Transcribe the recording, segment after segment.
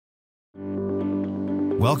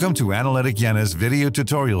Welcome to Analytik Jena's video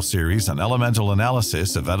tutorial series on elemental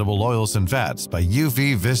analysis of edible oils and fats by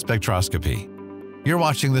UV Vis Spectroscopy. You're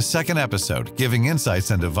watching the second episode, giving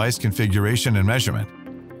insights on device configuration and measurement.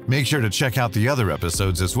 Make sure to check out the other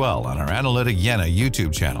episodes as well on our Analytik Jena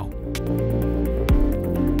YouTube channel.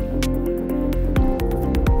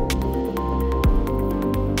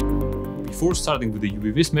 Before starting with the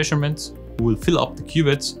UV Vis measurements, we will fill up the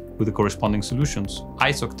cuvettes with the corresponding solutions,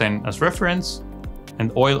 isoctane as reference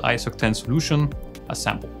and oil isoctane solution as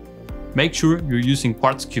sample. Make sure you're using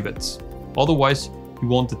quartz cuvettes, otherwise you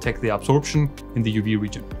won't detect the absorption in the UV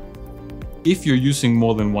region. If you're using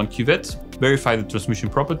more than one cuvette, verify the transmission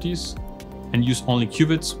properties and use only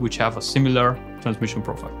cuvettes which have a similar transmission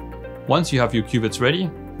profile. Once you have your cuvettes ready,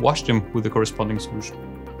 wash them with the corresponding solution.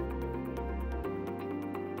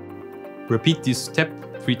 Repeat this step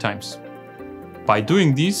 3 times. By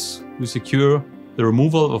doing this, we secure the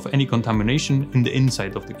removal of any contamination in the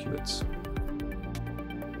inside of the cuvettes.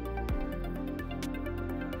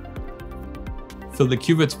 Fill the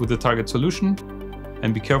cuvettes with the target solution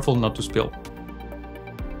and be careful not to spill.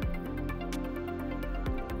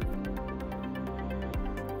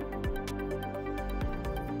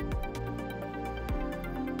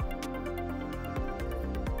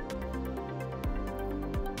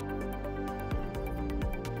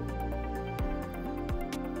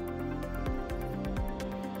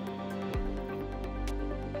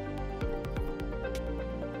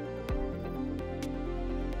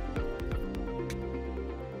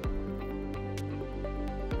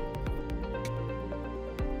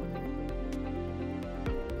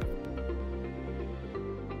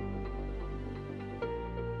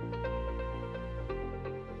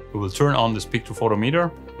 We will turn on the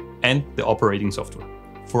spectrophotometer and the operating software.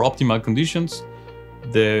 For optimal conditions,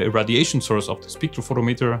 the irradiation source of the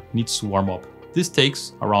spectrophotometer needs to warm up. This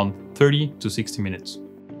takes around 30 to 60 minutes.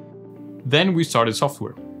 Then we start the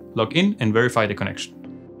software. Log in and verify the connection.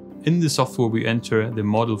 In the software we enter the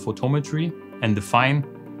model photometry and define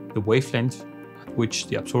the wavelength at which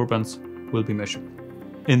the absorbance will be measured.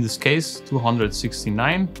 In this case,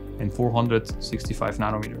 269 and 465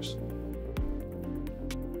 nanometers.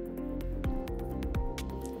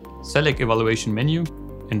 Select Evaluation menu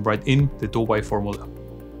and write in the DOBI formula.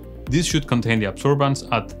 This should contain the absorbance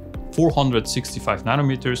at 465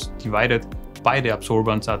 nanometers divided by the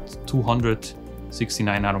absorbance at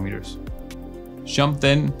 269 nanometers. Jump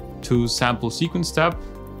then to Sample Sequence tab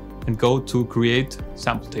and go to Create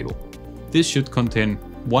Sample Table. This should contain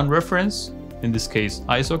one reference, in this case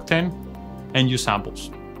isoctane, and your samples.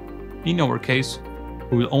 In our case,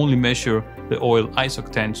 we will only measure the oil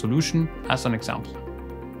isoctane solution as an example.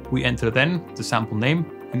 We enter then the sample name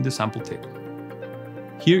in the sample table.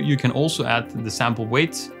 Here you can also add the sample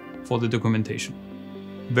weight for the documentation.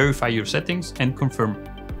 Verify your settings and confirm.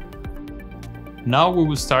 Now we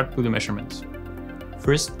will start with the measurements.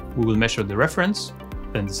 First, we will measure the reference,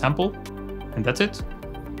 then the sample, and that's it.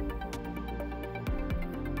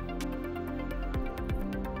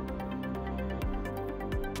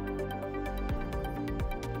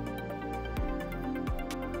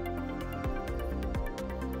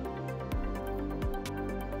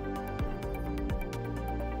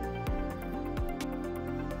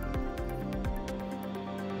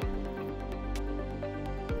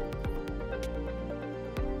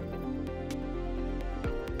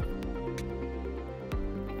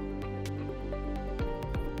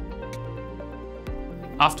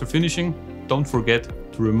 After finishing, don't forget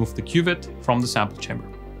to remove the cuvette from the sample chamber.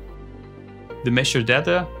 The measured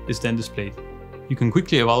data is then displayed. You can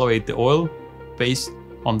quickly evaluate the oil based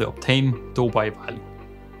on the obtained DOBI value.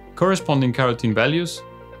 Corresponding carotene values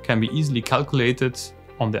can be easily calculated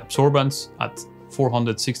on the absorbance at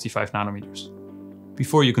 465 nanometers.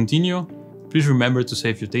 Before you continue, please remember to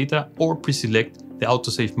save your data or pre-select the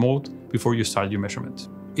autosave mode before you start your measurement.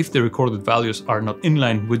 If the recorded values are not in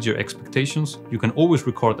line with your expectations, you can always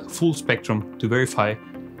record a full spectrum to verify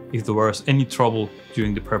if there was any trouble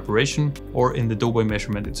during the preparation or in the DOBI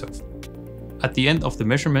measurement itself. At the end of the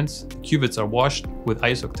measurements, the cuvettes are washed with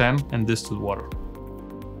isoctane and distilled water.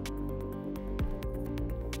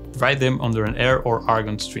 Dry them under an air or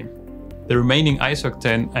argon stream. The remaining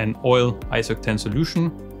isoctane and oil isoctane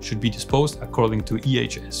solution should be disposed according to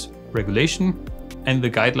EHS regulation and the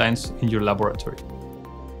guidelines in your laboratory.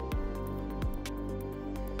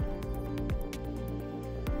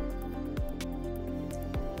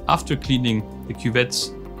 After cleaning the cuvettes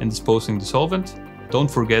and disposing the solvent,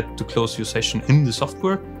 don't forget to close your session in the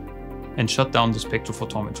software and shut down the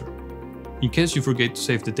spectrophotometer. In case you forget to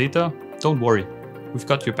save the data, don't worry, we've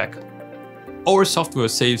got your back. Our software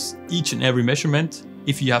saves each and every measurement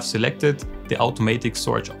if you have selected the automatic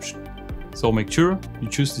storage option. So make sure you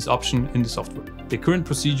choose this option in the software. The current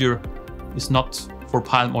procedure is not for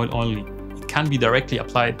palm oil only. It can be directly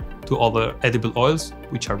applied to other edible oils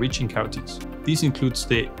which are rich in carotenes. This includes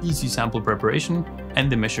the easy sample preparation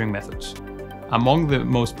and the measuring methods. Among the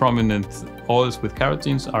most prominent oils with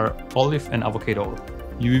carotenes are olive and avocado oil.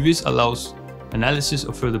 UV-Vis allows analysis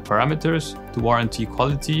of further parameters to warranty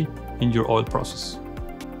quality in your oil process.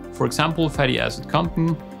 For example, fatty acid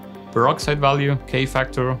content, peroxide value, K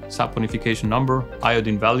factor, saponification number,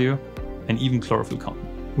 iodine value, and even chlorophyll content.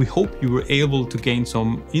 We hope you were able to gain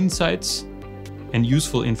some insights and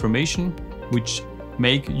useful information which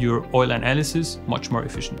make your oil analysis much more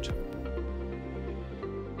efficient.